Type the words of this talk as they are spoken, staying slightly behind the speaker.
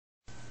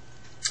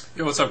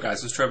Yo, what's up,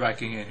 guys? It's Trey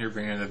back in here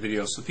bringing in the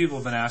video. So people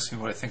have been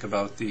asking what I think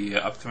about the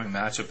upcoming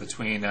matchup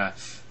between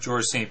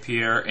Georges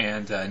St-Pierre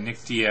and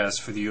Nick Diaz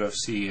for the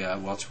UFC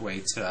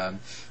welterweight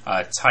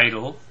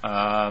title.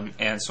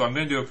 And so I'm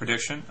going to do a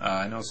prediction.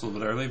 I know it's a little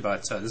bit early,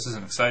 but this is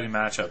an exciting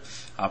matchup.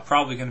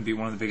 Probably going to be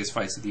one of the biggest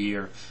fights of the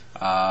year.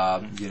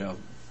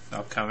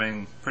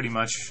 Upcoming pretty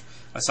much,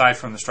 aside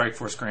from the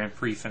Strikeforce Grand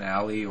Prix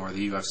finale or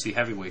the UFC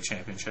Heavyweight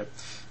Championship,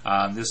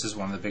 this is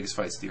one of the biggest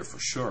fights of the year for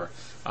sure.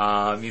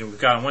 We've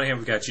got on one hand,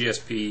 we've got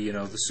GSP,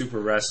 the super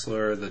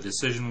wrestler, the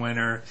decision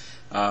winner,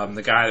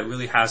 the guy that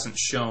really hasn't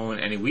shown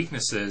any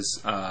weaknesses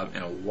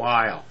in a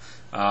while.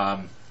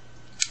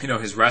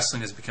 His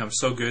wrestling has become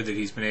so good that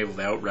he's been able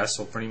to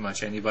out-wrestle pretty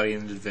much anybody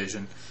in the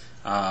division.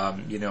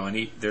 And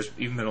there's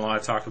even been a lot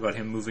of talk about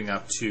him moving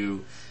up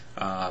to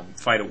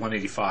fight at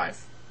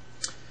 185.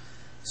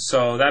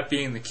 So that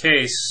being the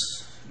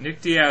case,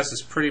 Nick Diaz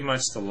is pretty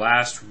much the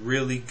last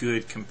really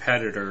good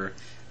competitor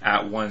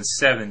at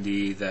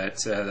 170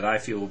 that I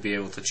feel will be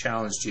able to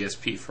challenge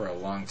GSP for a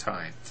long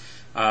time.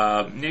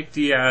 Nick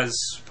Diaz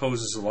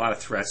poses a lot of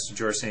threats to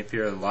Georges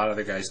St-Pierre that a lot of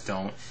other guys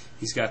don't.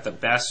 He's got the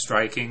best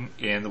striking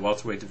in the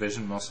welterweight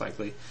division, most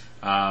likely.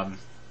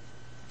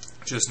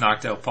 Just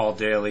knocked out Paul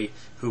Daly,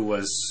 who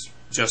was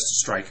just a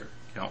striker,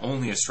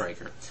 only a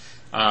striker.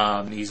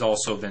 He's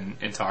also been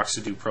in talks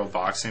to do pro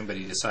boxing, but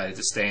he decided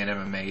to stay in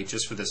MMA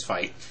just for this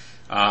fight.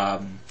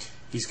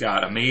 He's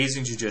got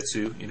amazing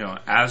jiu-jitsu,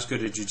 as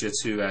good at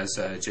jiu-jitsu as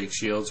Jake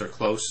Shields, or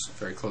close,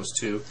 very close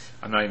to.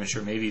 I'm not even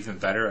sure, maybe even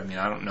better.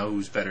 I don't know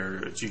who's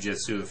better at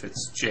jiu-jitsu, if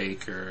it's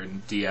Jake or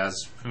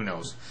Diaz, who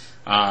knows.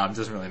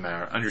 Doesn't really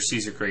matter. Under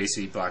Cesar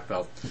Gracie, black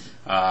belt.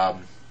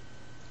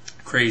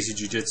 Crazy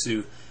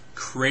jiu-jitsu,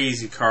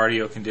 crazy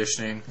cardio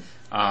conditioning.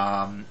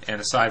 And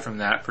aside from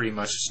that, pretty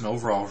much just an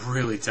overall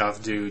really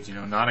tough dude.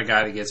 Not a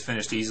guy that gets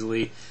finished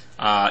easily.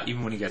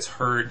 Even when he gets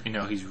hurt,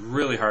 he's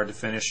really hard to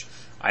finish.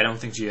 I don't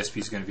think GSP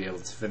is going to be able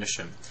to finish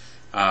him.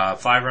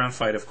 5-round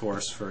fight, of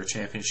course, for a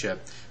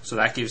championship. So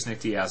that gives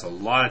Nick Diaz a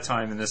lot of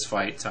time in this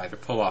fight to either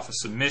pull off a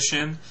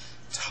submission,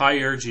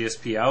 tire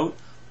GSP out,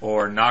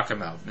 or knock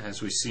him out. And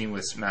as we've seen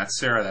with Matt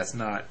Serra, that's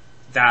not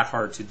that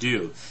hard to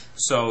do.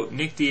 So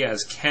Nick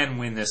Diaz can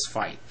win this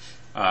fight.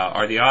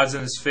 Are the odds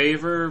in his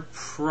favor?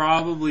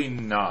 Probably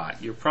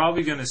not. You're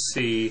probably going to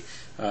see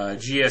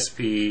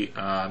GSP,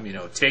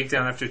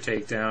 takedown after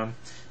takedown,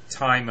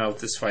 time out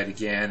this fight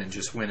again, and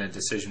just win a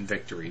decision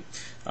victory.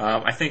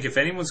 I think if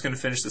anyone's going to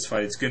finish this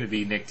fight, it's going to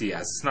be Nick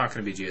Diaz. It's not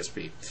going to be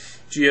GSP.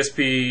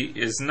 GSP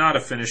is not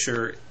a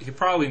finisher. He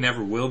probably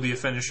never will be a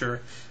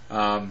finisher.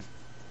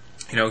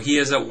 He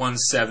is at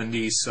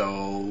 170,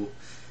 so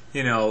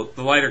the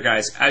lighter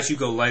guys, as you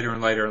go lighter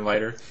and lighter and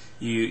lighter,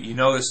 you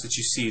notice that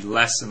you see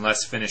less and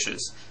less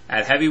finishes.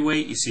 At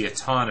heavyweight, you see a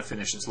ton of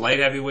finishes. Light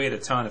heavyweight, a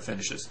ton of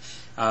finishes.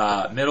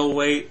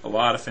 Middleweight, a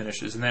lot of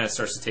finishes, and then it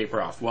starts to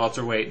taper off.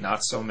 Welterweight,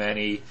 not so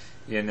many.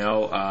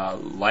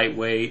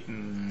 Lightweight,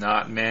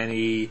 not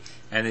many.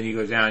 And then you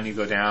go down, and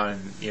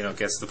it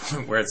gets to the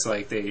point where it's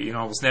like they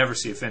almost never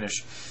see a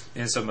finish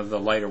in some of the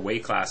lighter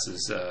weight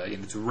classes.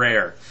 It's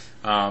rare.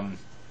 Is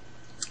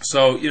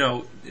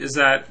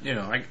that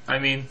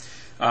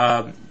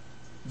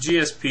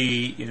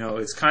GSP,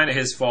 it's kind of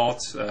his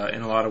fault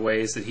in a lot of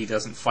ways that he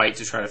doesn't fight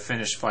to try to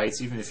finish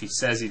fights. Even if he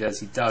says he does,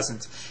 he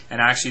doesn't. And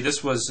actually,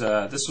 this was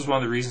one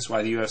of the reasons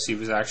why the UFC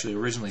was actually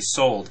originally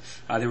sold.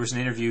 There was an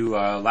interview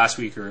last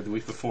week or the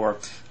week before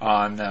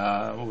on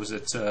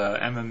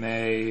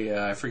MMA.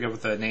 I forget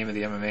what the name of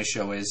the MMA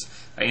show is.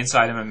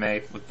 Inside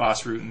MMA with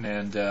Boss Rutan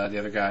and the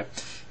other guy,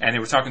 and they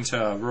were talking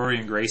to Rory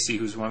and Gracie,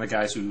 who's one of the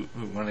guys one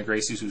of the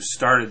Gracies who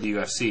started the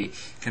UFC,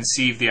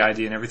 conceived the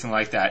idea and everything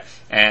like that.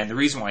 And the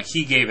reason why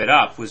he gave it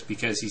up was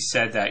because he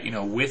said that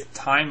with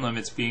time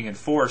limits being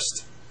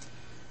enforced,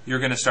 you're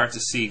going to start to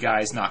see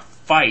guys not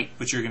fight,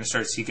 but you're going to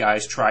start to see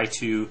guys try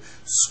to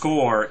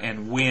score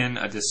and win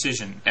a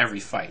decision every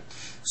fight.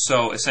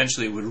 So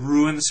essentially, it would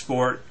ruin the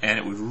sport, and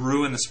it would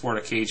ruin the sport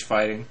of cage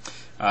fighting.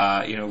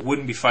 It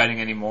wouldn't be fighting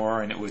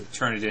anymore, and it would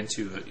turn it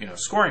into a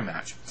scoring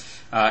match.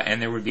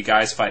 And there would be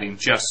guys fighting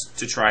just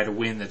to try to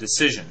win the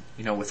decision.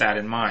 With that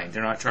in mind,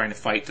 they're not trying to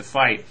fight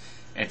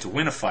and to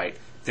win a fight.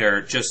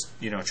 They're just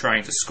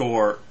trying to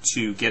score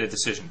to get a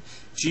decision.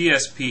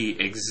 GSP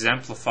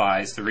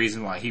exemplifies the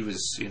reason why he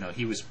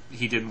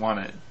didn't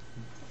want to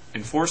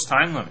enforce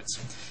time limits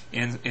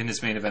in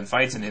his main event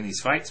fights and in these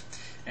fights,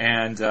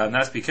 and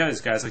that's because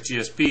guys like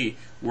GSP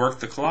work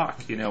the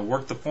clock,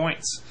 work the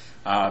points.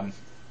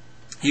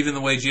 Even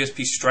the way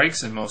GSP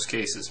strikes in most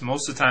cases.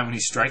 Most of the time when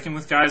he's striking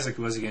with guys like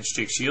it was against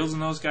Jake Shields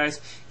and those guys,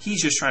 he's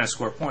just trying to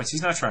score points.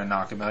 He's not trying to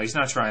knock him out. He's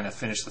not trying to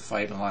finish the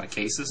fight in a lot of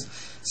cases.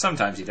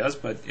 Sometimes he does,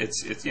 but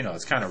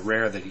it's kind of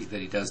rare that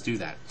he does do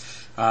that.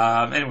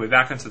 Anyway,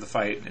 back into the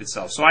fight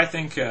itself. So I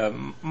think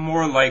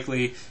more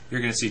likely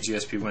you're going to see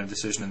GSP win a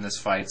decision in this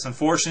fight. It's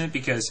unfortunate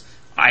because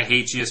I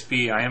hate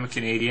GSP. I am a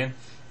Canadian,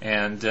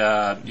 and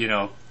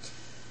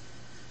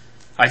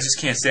I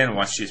just can't stand to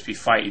watch GSP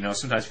fight.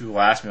 Sometimes people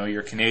ask me, "Oh,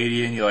 you're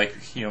Canadian. You like,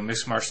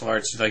 mixed martial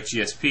arts. You like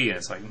GSP?" And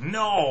it's like,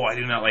 no, I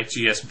do not like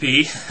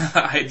GSP.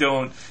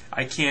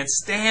 I can't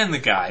stand the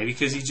guy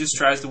because he just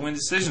tries to win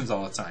decisions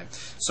all the time.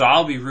 So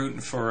I'll be rooting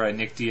for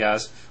Nick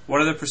Diaz. What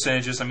are the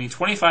percentages?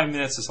 25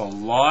 minutes is a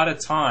lot of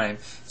time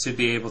to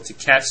be able to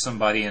catch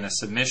somebody in a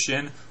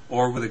submission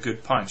or with a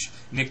good punch.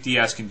 Nick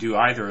Diaz can do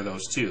either of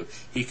those two.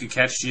 He could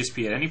catch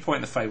GSP at any point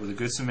in the fight with a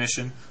good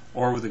submission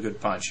or with a good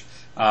punch.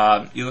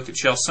 You look at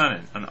Chael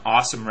Sonnen, an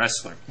awesome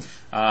wrestler.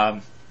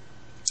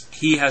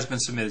 He has been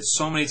submitted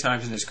so many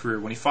times in his career.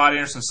 When he fought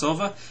Anderson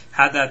Silva,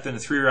 had that been a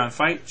 3-round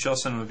fight, Chael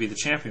Sonnen would be the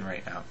champion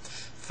right now.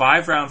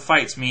 5-round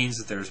fights means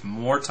that there's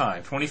more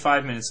time,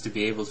 25 minutes to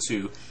be able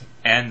to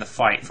end the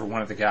fight for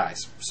one of the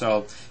guys.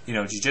 So,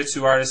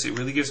 jiu-jitsu artists, it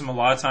really gives them a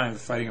lot of time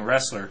fighting a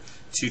wrestler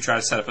to try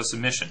to set up a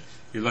submission.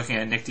 You're looking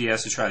at Nick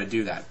Diaz to try to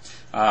do that.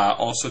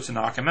 Also to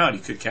knock him out.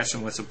 He could catch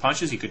him with some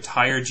punches. He could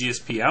tire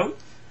GSP out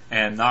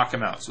and knock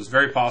him out. So it's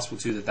very possible,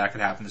 too, that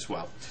could happen as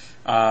well.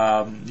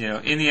 In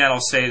the end, I'll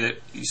say that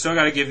you still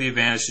got to give the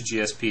advantage to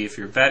GSP. If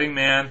you're a betting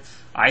man,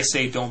 I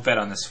say don't bet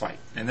on this fight.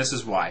 And this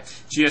is why.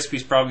 GSP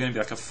is probably going to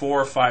be like a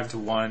 4 or 5 to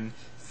 1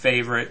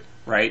 favorite,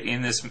 right,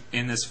 in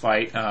this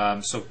fight.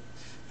 So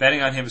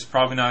betting on him is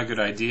probably not a good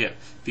idea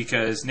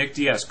because Nick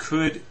Diaz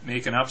could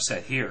make an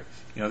upset here.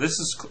 This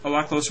is a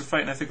lot closer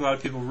fight, and I think a lot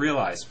of people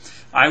realize.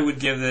 I would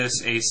give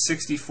this a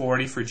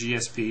 60-40 for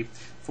GSP,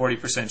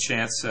 40%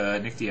 chance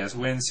Nick Diaz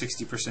wins,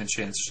 60%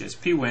 chance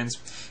GSP wins.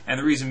 And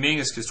the reason being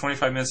is because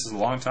 25 minutes is a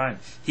long time.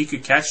 He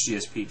could catch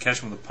GSP,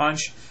 catch him with a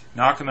punch,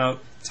 knock him out,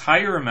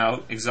 tire him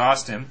out,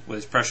 exhaust him with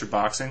his pressure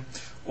boxing,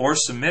 or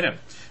submit him.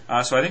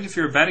 So I think if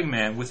you're a betting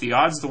man, with the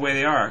odds the way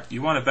they are,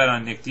 you want to bet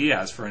on Nick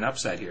Diaz for an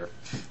upset here.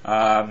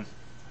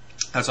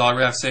 That's all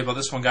I have to say about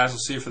this one, guys. We'll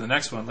see you for the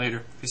next one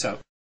later. Peace out.